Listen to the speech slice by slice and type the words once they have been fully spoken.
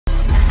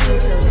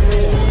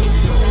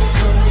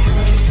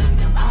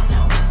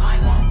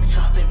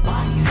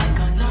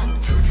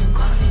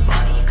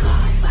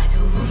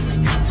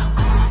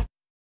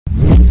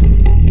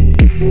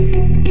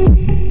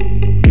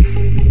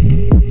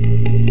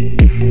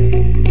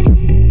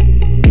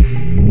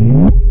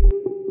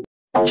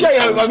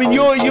J-Hope, I mean,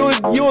 you're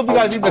the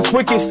guy, I think, the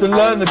quickest to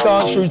learn the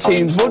dance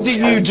routines. What do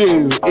you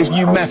do if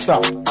you mess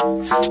up?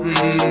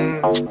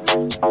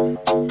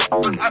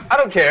 I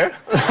don't care.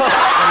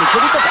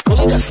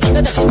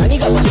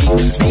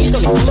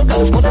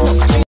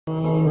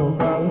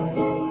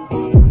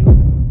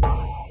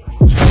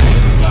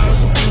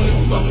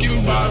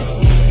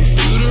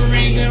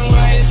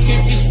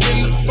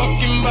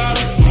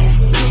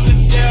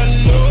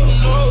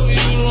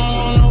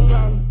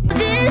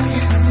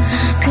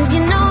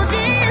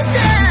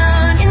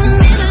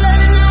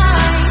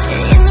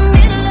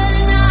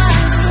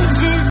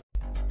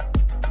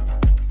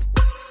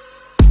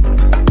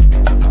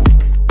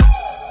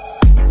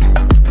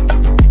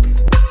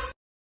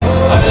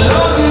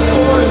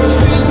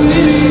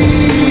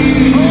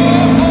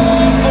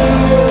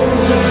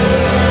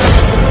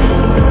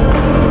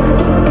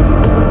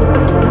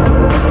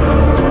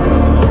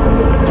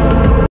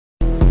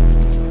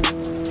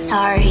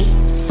 Sorry,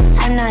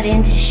 I'm not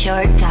into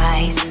short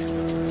guys.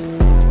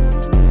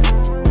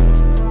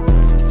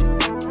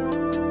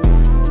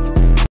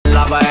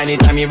 Love her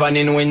anytime even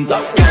in winter.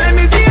 Girl, let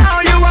me see how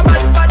you a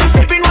bad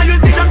sipping while you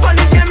sit up on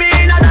the Jimmy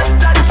in a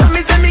that. So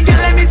me say me, girl,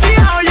 let me see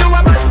how you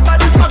a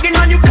bad smoking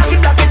on you black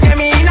it,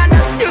 Jimmy in a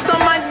that. You so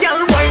mad,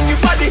 girl, wine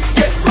your body,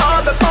 get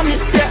rub it for me,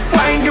 yeah,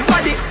 wine your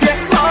body, get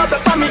rub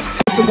it for me.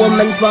 The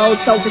woman's world,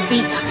 so to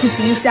speak.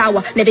 Pussy, you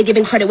sour. Never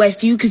giving credit where it's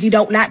due, cause you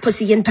don't like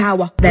pussy in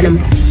power. Venom.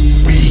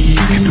 We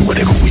can do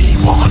whatever we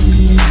want.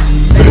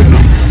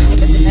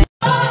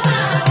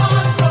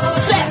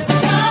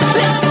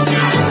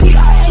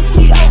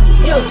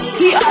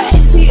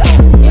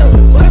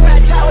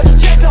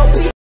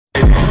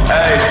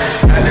 Hey,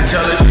 had to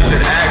tell her she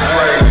should act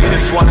right. We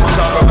just want to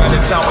talk about the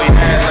time we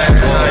had last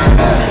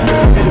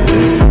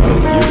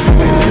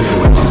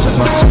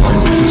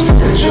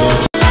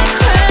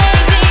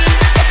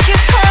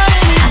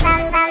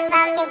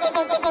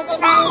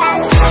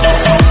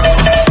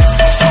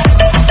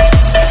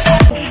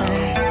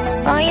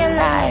All your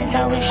lies,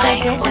 I wish I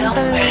didn't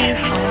believe.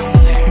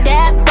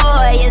 That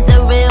boy is a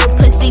real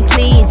pussy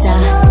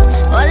pleaser.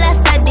 All that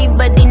fatty,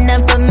 but he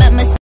never met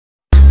me.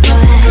 But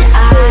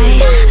I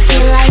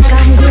feel like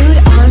I'm glued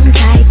on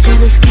tight to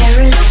this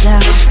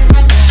carousel.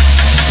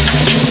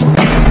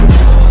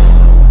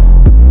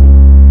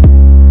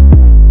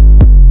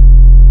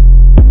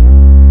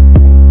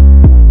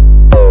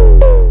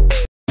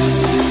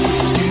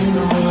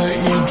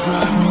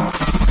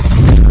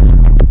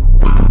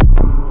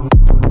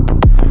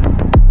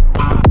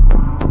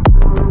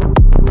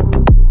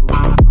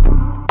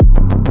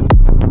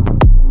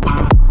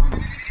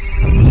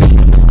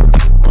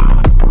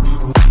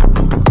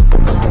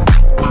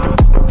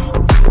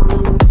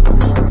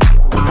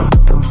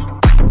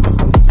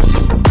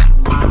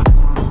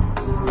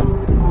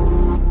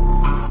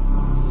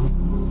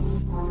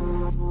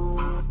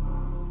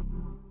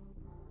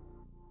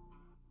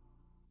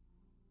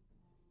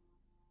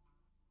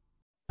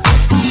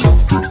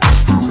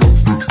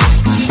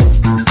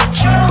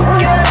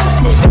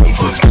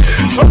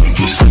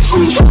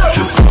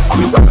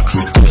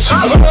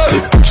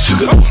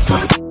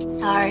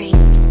 Sorry,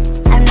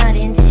 I'm not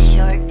into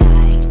short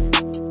guys.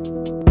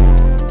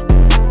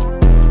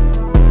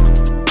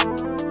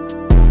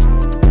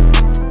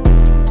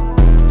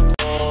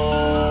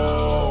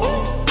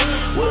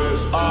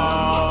 Where's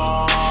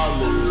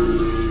Ollie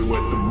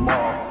with the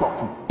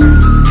motherfucking?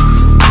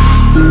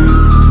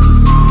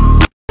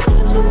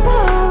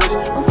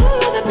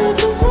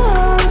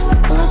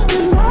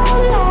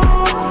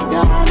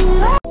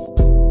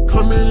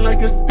 Coming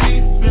like a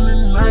thief in the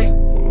night.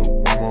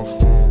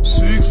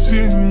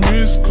 16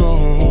 missed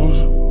calls.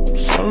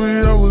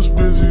 Sorry I was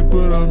busy,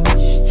 but I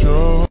missed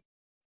y'all.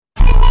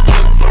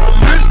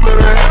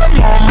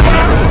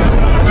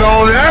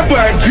 Don't act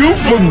like you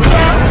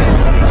forgot.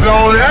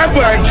 Don't act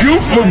like you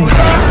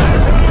forgot.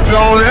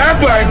 Don't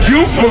act like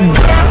you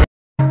forgot.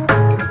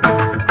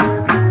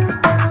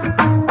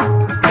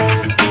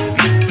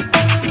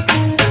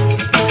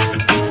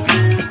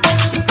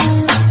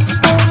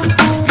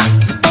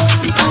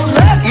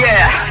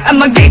 yeah.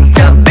 I'm a big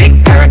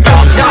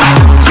paradox.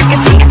 You can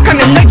see it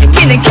coming like you're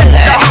gonna kill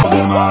it.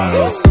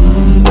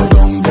 Go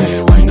down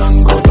there, why not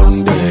go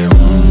down there?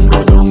 Go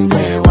down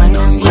there, why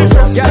not go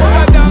down there?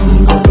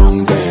 Go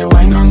down there,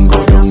 why not go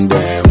down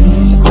there?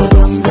 Go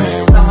down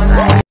there.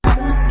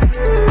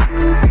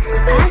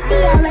 I'll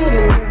see you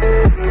later.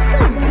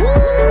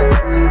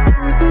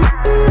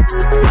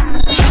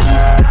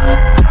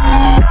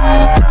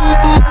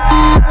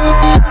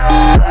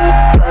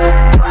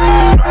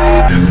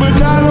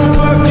 But I don't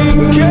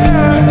fucking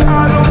care.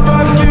 I don't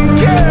fucking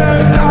care.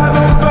 I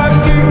don't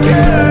fucking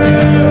care.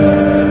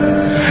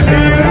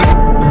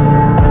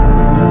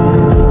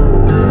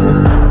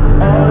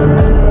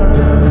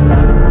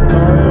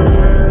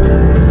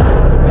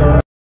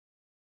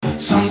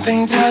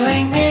 Something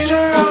telling me to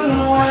run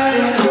away.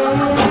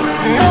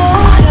 No,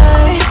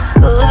 hey,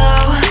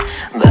 low,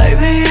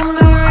 baby, I'm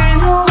the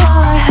reason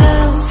why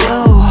hell's so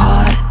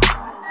hot.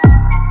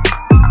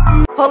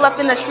 Pull up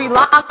in the Sri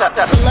Lanka.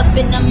 Pull up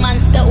in a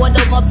monster,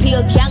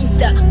 automobile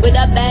gangster with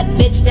a bad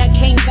bitch that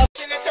came from.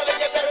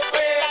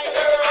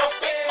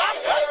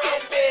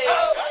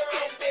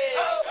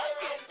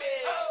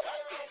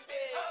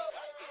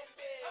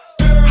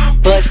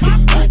 Bust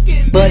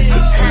it, bust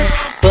it,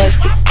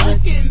 bust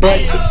it,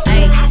 bust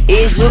it.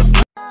 Is you?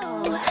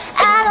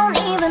 I don't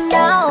even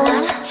know.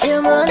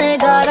 주문을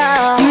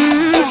걸어.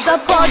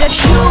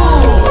 써버렸슈.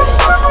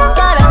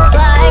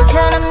 Butterfly,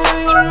 처럼 네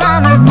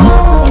맘을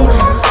boom.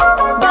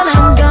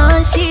 뻔한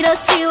건 싫어,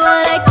 see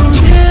what I can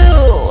do.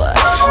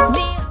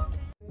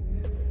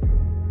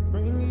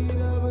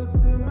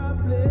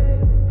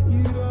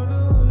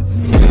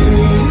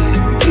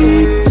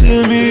 To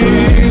me,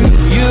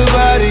 your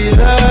body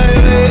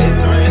like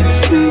it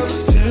speaks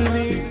to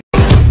me.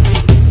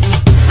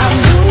 I'm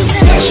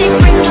losing it, she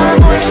brings my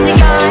voice to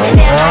God, and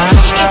they're like,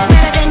 it's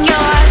better than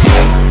yours.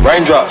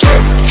 Raindrops,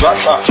 drop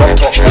top,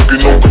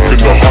 smoking, no cooking,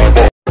 the hot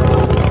box.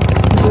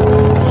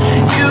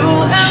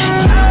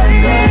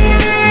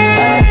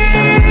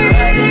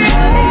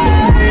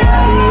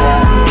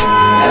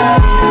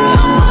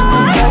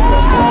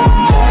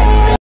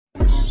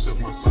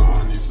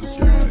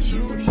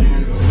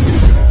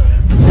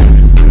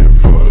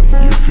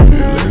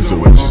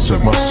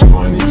 Suck my soul,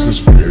 I need some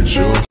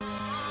spiritual.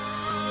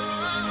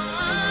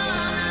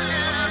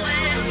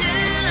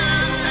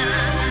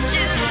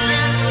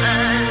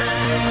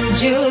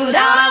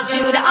 Judas,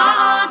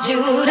 Judah,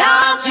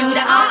 Judas,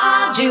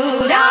 Judah,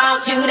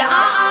 Judas,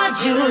 Judah,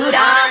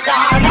 Judas,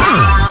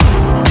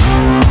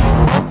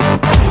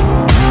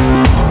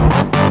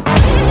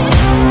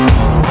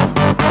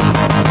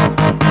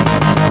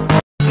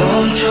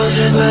 멈춰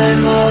제발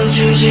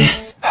멈추지.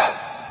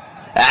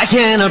 I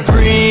cannot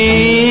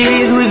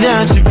breathe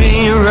without you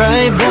being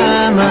right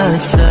by my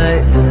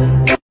side.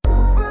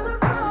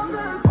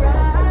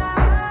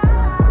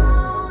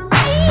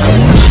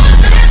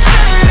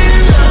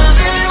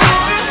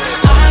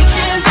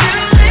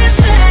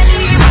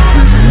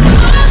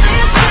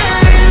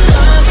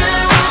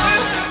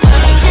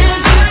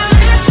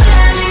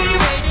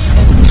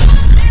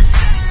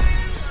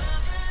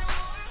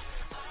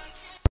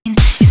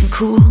 Isn't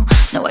cool,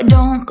 no I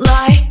don't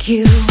like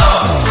you.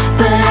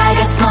 But I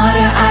got smarter,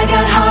 I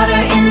got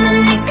harder in the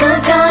nick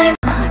of time.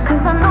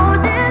 Cause I know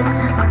this,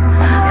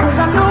 cause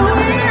I know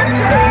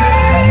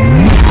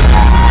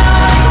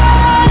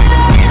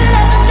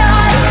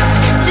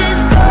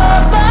just call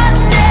my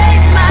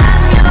name,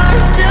 I'm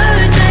yours to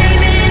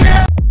name it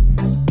up.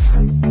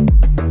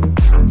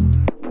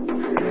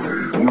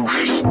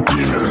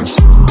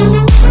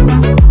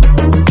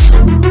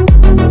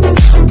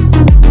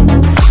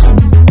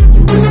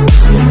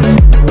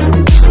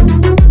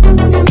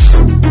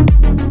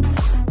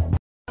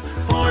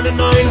 Born in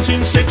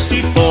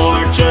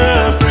 1964,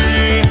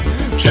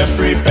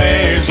 Jeffrey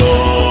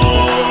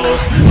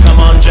Bezos. Come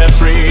on,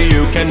 Jeffrey,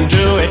 you can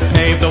do it.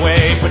 Pave the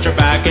way, put your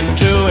back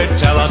into it.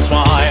 Tell us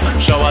why,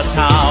 show us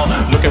how.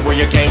 Look at where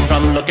you came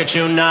from, look at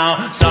you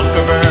now.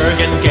 Zuckerberg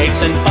and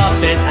Gates and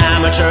Buffett,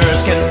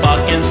 amateurs can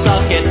fucking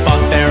suck it.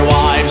 Fuck their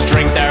wives,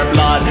 drink their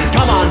blood.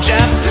 Come on,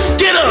 Jeff,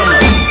 get 'em!